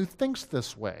 Anyone who thinks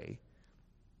this way,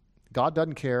 God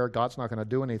doesn't care, God's not going to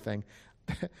do anything,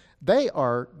 they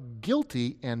are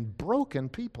guilty and broken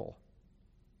people.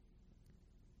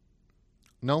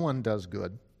 No one does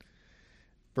good.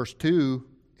 Verse 2,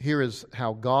 here is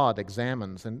how God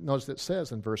examines. And notice it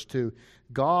says in verse 2,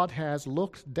 God has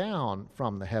looked down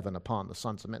from the heaven upon the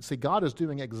sons of men. See, God is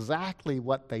doing exactly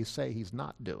what they say he's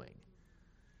not doing.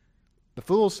 The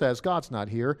fool says, God's not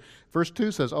here. Verse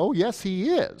 2 says, oh, yes, he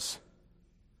is.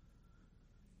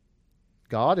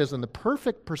 God is in the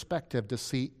perfect perspective to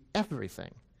see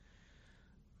everything.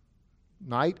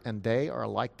 Night and day are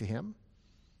alike to him.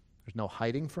 There's no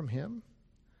hiding from him,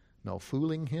 no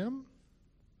fooling him.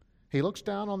 He looks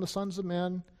down on the sons of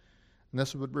men, and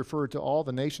this would refer to all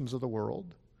the nations of the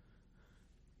world,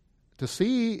 to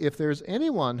see if there's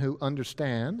anyone who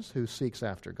understands, who seeks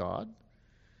after God.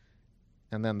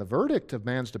 And then the verdict of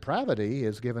man's depravity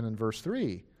is given in verse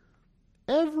 3.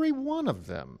 Every one of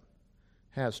them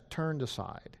has turned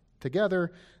aside.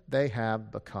 Together they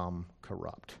have become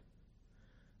corrupt.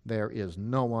 There is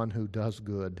no one who does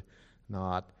good,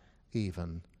 not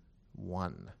even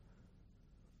one.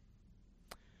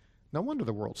 No wonder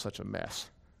the world's such a mess.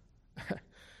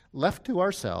 Left to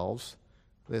ourselves,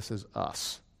 this is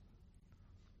us.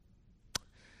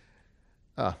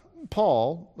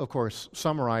 Paul, of course,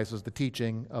 summarizes the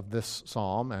teaching of this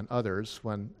psalm and others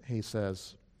when he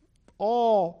says,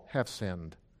 all have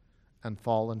sinned and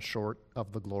fallen short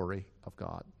of the glory of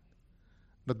God.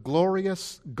 The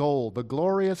glorious goal, the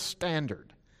glorious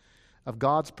standard of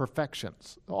God's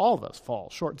perfections. All of us fall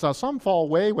short. So some fall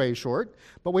way, way short,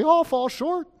 but we all fall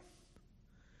short.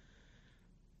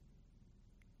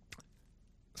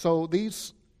 So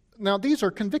these are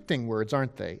convicting words,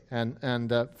 aren't they?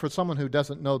 And for someone who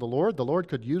doesn't know the Lord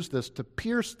could use this to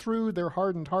pierce through their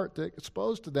hardened heart, to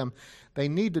expose to them they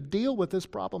need to deal with this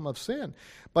problem of sin.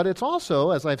 But it's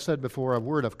also, as I've said before, a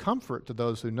word of comfort to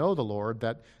those who know the Lord,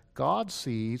 that God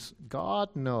sees, God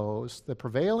knows, the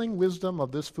prevailing wisdom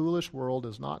of this foolish world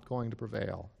is not going to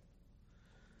prevail.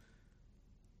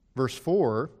 Verse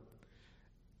 4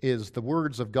 is the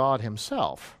words of God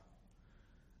himself.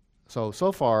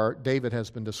 So far, David has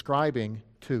been describing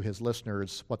to his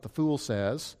listeners what the fool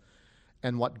says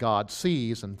and what God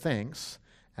sees and thinks.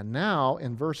 And now,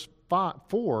 in verse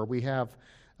 4, we have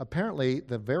apparently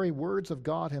the very words of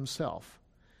God himself.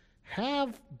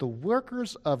 Have the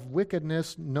workers of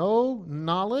wickedness no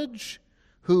knowledge,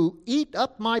 who eat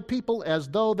up my people as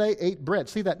though they ate bread?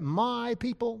 See that my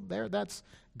people there? That's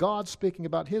God speaking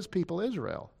about his people,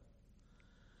 Israel.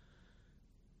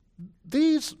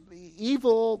 These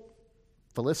evil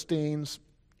Philistines,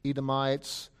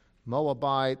 Edomites,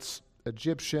 Moabites,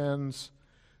 Egyptians,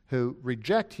 who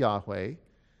reject Yahweh,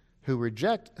 who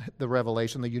reject the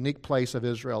revelation, the unique place of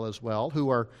Israel as well, who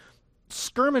are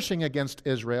skirmishing against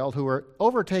Israel, who are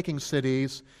overtaking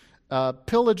cities,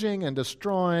 pillaging and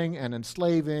destroying and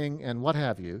enslaving and what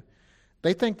have you.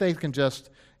 They think they can just,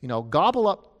 gobble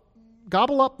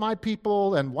up my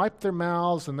people and wipe their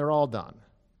mouths and they're all done.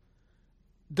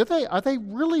 Are they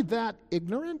really that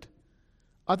ignorant?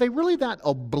 Are they really that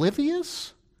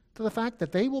oblivious to the fact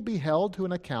that they will be held to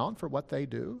an account for what they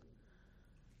do?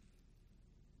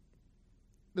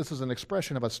 This is an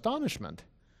expression of astonishment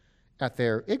at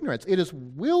their ignorance. It is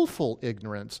willful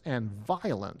ignorance and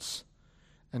violence,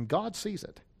 and God sees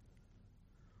it.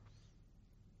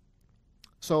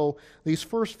 So these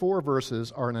first 4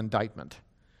 verses are an indictment.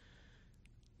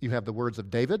 You have the words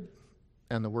of David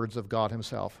and the words of God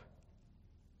himself.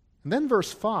 And then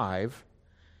verse 5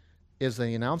 is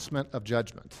the announcement of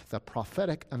judgment, the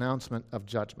prophetic announcement of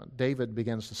judgment. David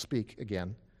begins to speak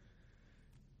again.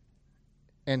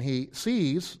 And he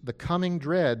sees the coming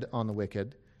dread on the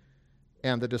wicked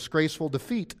and the disgraceful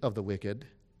defeat of the wicked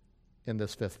in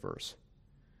this 5th verse.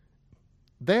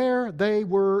 There they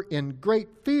were in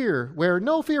great fear where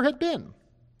no fear had been.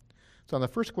 So the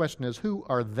first question is, who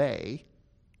are they?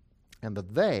 And the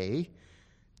they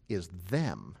is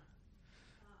them.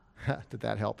 Did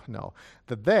that help? No.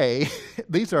 The they,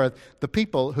 these are the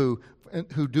people who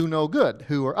do no good,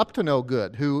 who are up to no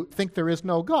good, who think there is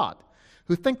no God,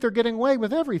 who think they're getting away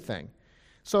with everything.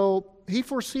 So he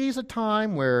foresees a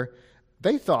time where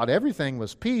they thought everything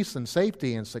was peace and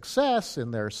safety and success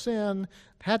in their sin,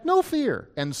 had no fear.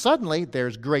 And suddenly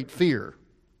there's great fear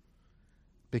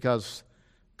because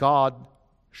God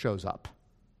shows up.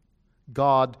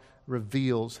 God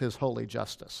reveals his holy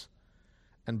justice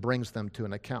and brings them to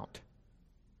an account.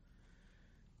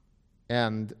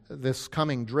 And this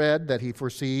coming dread that he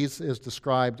foresees is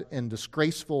described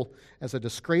as a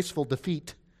disgraceful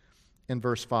defeat in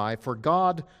verse 5. For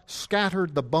God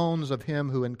scattered the bones of him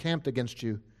who encamped against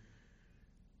you.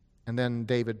 And then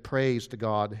David prays to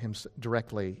God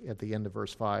directly at the end of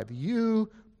verse 5. You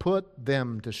put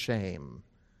them to shame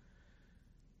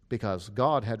because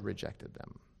God had rejected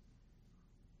them.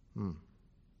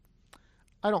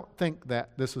 I don't think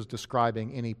that this is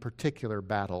describing any particular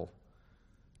battle,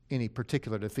 any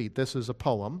particular defeat. This is a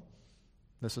poem.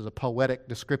 This is a poetic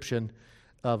description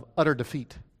of utter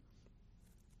defeat.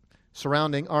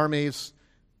 Surrounding armies,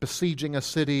 besieging a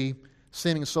city,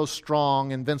 seeming so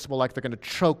strong, invincible, like they're going to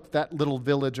choke that little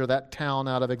village or that town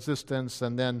out of existence,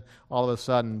 and then all of a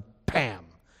sudden, bam,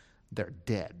 they're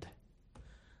dead.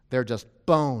 They're just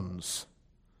bones.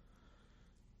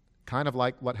 Kind of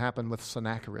like what happened with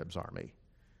Sennacherib's army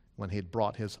when he had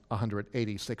brought his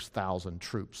 186,000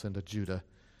 troops into Judah,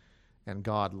 and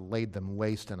God laid them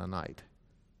waste in a night.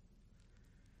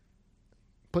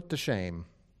 Put to shame.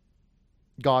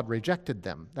 God rejected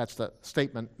them. That's the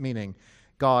statement, meaning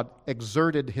God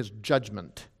exerted his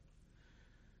judgment.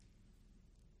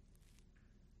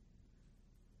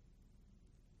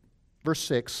 Verse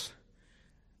 6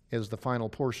 is the final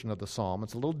portion of the psalm.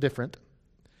 It's a little different.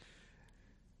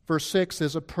 Verse 6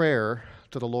 is a prayer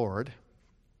to the Lord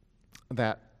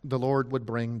that the Lord would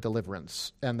bring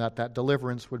deliverance and that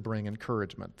deliverance would bring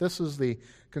encouragement. This is the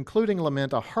concluding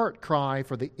lament, a heart cry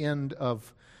for the end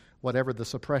of whatever the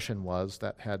suppression was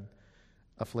that had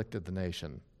afflicted the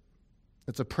nation.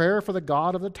 It's a prayer for the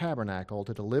God of the tabernacle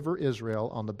to deliver Israel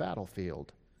on the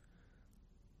battlefield.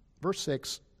 Verse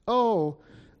 6, oh,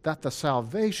 that the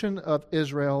salvation of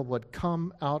Israel would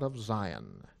come out of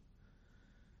Zion.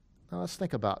 Now let's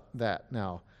think about that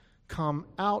now. Come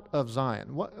out of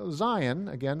Zion. Zion,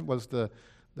 again, was the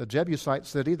Jebusite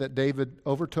city that David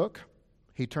overtook.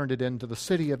 He turned it into the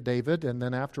city of David, and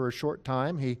then after a short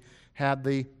time, he had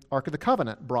the Ark of the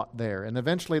Covenant brought there, and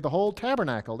eventually the whole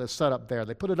tabernacle is set up there.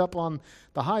 They put it up on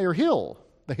the higher hill,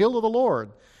 the hill of the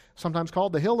Lord, sometimes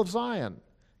called the hill of Zion.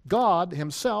 God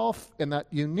himself, in that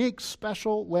unique,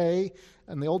 special way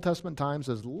in the Old Testament times,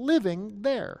 is living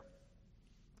there.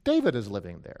 David is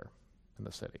living there in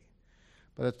the city.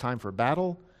 But it's time for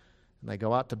battle, and they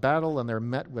go out to battle, and they're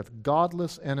met with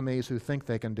godless enemies who think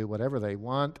they can do whatever they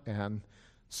want, and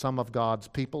some of God's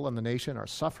people in the nation are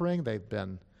suffering. They've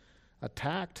been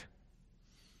attacked.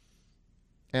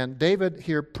 And David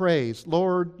here prays,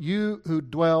 Lord, you who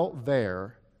dwell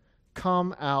there,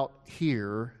 come out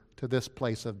here to this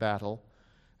place of battle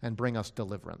and bring us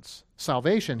deliverance.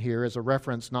 Salvation here is a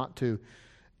reference not to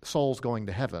souls going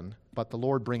to heaven, but the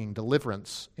Lord bringing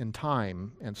deliverance in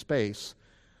time and space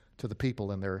to the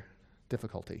people in their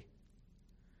difficulty.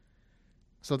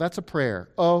 So that's a prayer.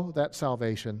 Oh, that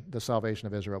salvation, the salvation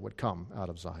of Israel would come out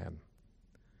of Zion.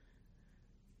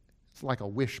 It's like a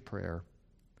wish prayer.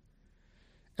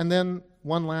 And then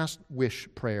one last wish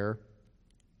prayer.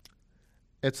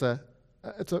 It's a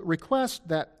request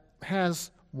that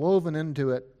has woven into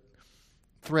it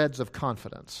threads of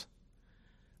confidence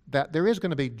that there is going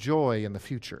to be joy in the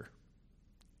future,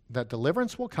 that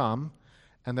deliverance will come,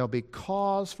 and there'll be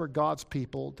cause for God's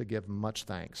people to give much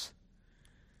thanks.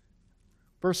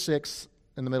 Verse 6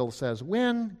 in the middle says,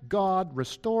 when God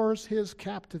restores his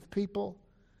captive people,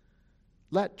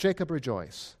 let Jacob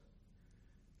rejoice.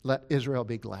 Let Israel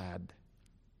be glad.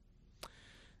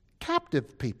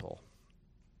 Captive people.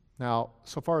 Now,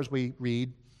 so far as we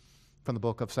read from the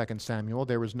book of 2 Samuel,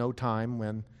 there was no time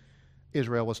when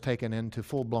Israel was taken into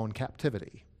full-blown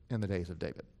captivity. in the days of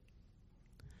David.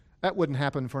 That wouldn't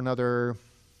happen for another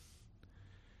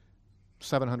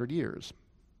 700 years.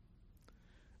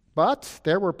 But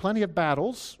there were plenty of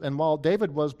battles, and while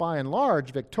David was by and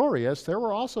large victorious, there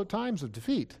were also times of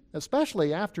defeat,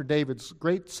 especially after David's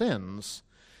great sins,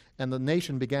 and the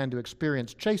nation began to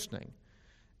experience chastening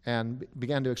and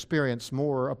began to experience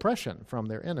more oppression from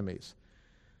their enemies.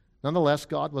 Nonetheless,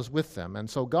 God was with them, and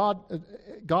so God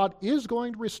is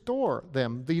going to restore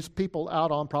them, these people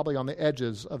out on probably on the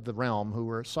edges of the realm who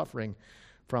were suffering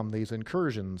from these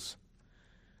incursions.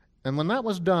 And when that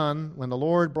was done, when the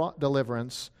Lord brought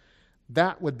deliverance,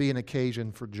 that would be an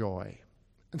occasion for joy.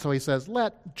 And so he says,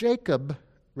 let Jacob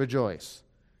rejoice.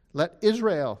 Let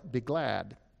Israel be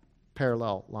glad.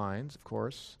 Parallel lines, of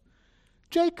course.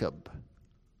 Jacob.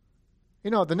 You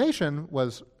know, the nation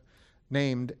was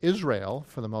named Israel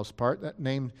for the most part.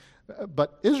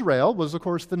 But Israel was, of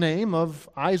course, the name of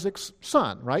Isaac's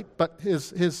son, right? But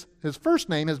his first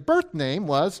name, his birth name,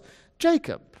 was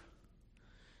Jacob.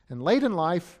 And late in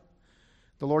life,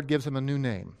 the Lord gives him a new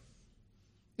name,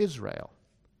 Israel,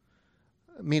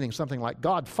 meaning something like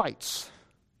God fights.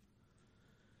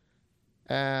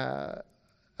 A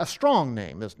strong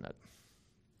name, isn't it?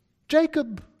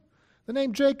 Jacob, the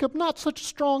name Jacob, not such a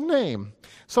strong name.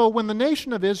 So when the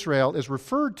nation of Israel is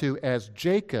referred to as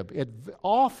Jacob, it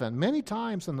often, many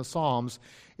times in the Psalms,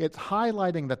 it's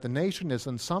highlighting that the nation is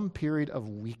in some period of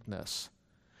weakness,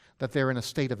 that they're in a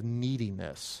state of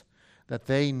neediness, that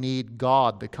they need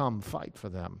God to come fight for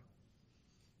them.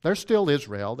 They're still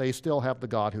Israel. They still have the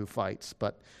God who fights,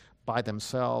 but by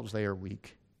themselves they are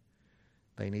weak.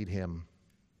 They need Him.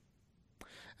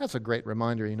 That's a great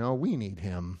reminder, we need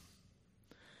Him.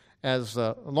 As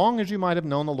long as you might have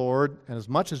known the Lord, and as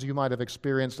much as you might have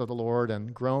experienced of the Lord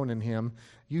and grown in Him,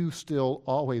 you still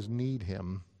always need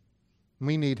Him.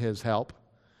 We need His help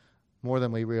more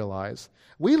than we realize.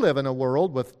 We live in a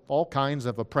world with all kinds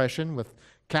of oppression, with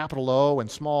capital O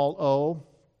and small o,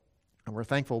 and we're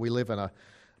thankful we live in a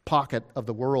pocket of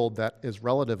the world that is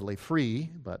relatively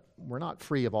free, but we're not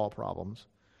free of all problems.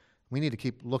 We need to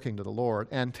keep looking to the Lord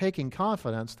and taking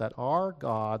confidence that our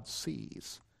God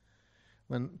sees.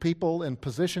 When people in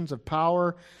positions of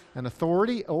power and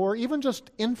authority, or even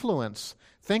just influence,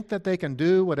 think that they can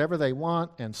do whatever they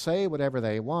want and say whatever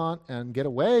they want and get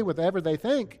away with whatever they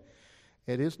think,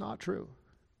 it is not true.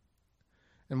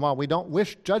 And while we don't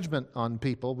wish judgment on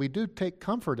people, we do take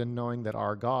comfort in knowing that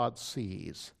our God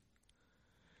sees.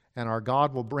 And our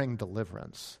God will bring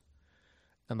deliverance.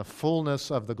 And the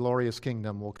fullness of the glorious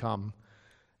kingdom will come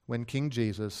when King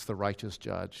Jesus, the righteous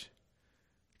judge,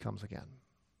 comes again.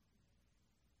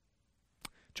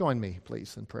 Join me,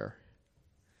 please, in prayer.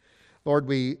 Lord,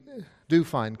 we do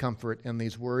find comfort in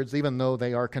these words, even though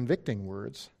they are convicting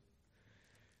words.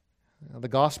 The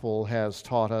gospel has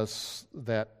taught us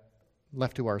that,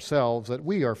 left to ourselves, that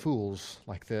we are fools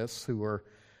like this, who are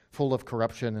full of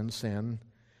corruption and sin.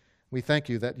 We thank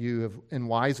you that you have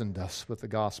enwisened us with the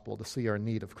gospel to see our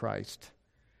need of Christ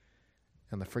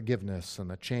and the forgiveness and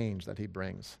the change that He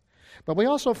brings. But we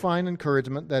also find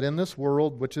encouragement that in this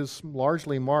world, which is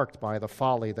largely marked by the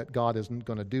folly that God isn't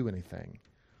going to do anything,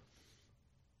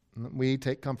 we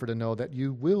take comfort to know that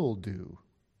you will do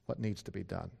what needs to be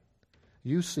done.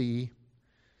 You see,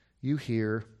 you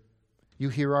hear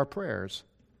our prayers.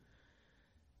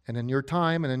 And in your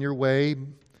time and in your way,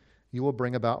 you will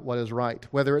bring about what is right,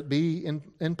 whether it be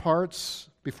in parts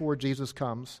before Jesus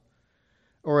comes,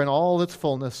 or in all its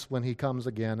fullness when He comes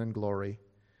again in glory.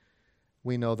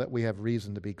 We know that we have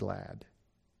reason to be glad.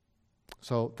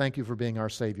 So thank you for being our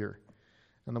Savior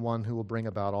and the one who will bring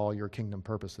about all your kingdom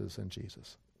purposes in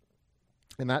Jesus.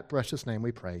 In that precious name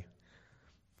we pray.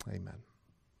 Amen.